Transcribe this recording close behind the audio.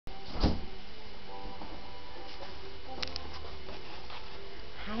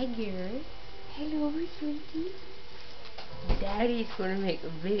want to make a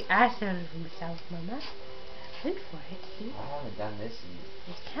big ass out of himself, Mama. Wait for it. See? I haven't done this in...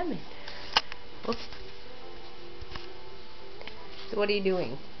 It's coming. Oops. So what are you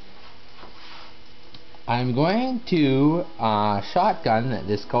doing? I'm going to shotgun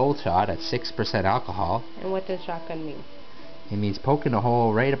this gold shot at 6% alcohol. And what does shotgun mean? It means poking a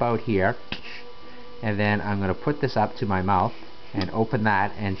hole right about here, and then I'm going to put this up to my mouth and open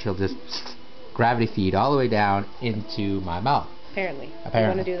that, and she'll just gravity feed all the way down into my mouth. Apparently. You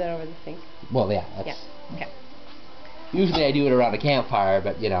Apparently. want to do that over the sink? Well, yeah. That's Yeah. Okay. Usually I do it around a campfire,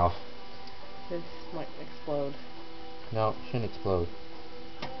 but you know. This might explode. No, it shouldn't explode.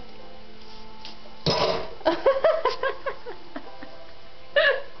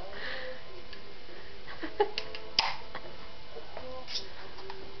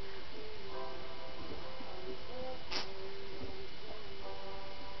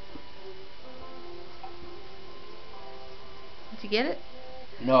 Did you get it?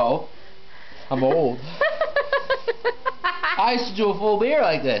 No. I'm old. I used to do a full beer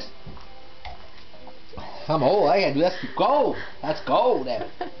like this. I'm old. I gotta do that's gold. That's gold. There.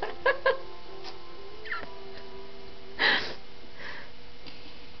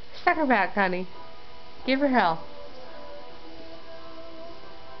 Suck her back, honey. Give her hell.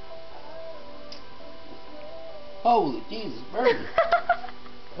 Holy Jesus, Virgin.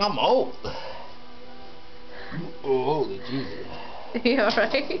 I'm old. Oh, holy Jesus. You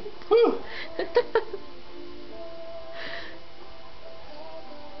alright? Whew.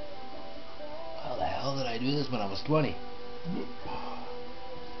 How the hell did I do this when I was 20?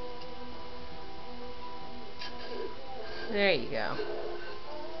 There you go.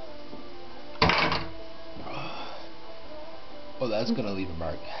 Oh, that's gonna leave a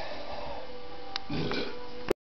mark.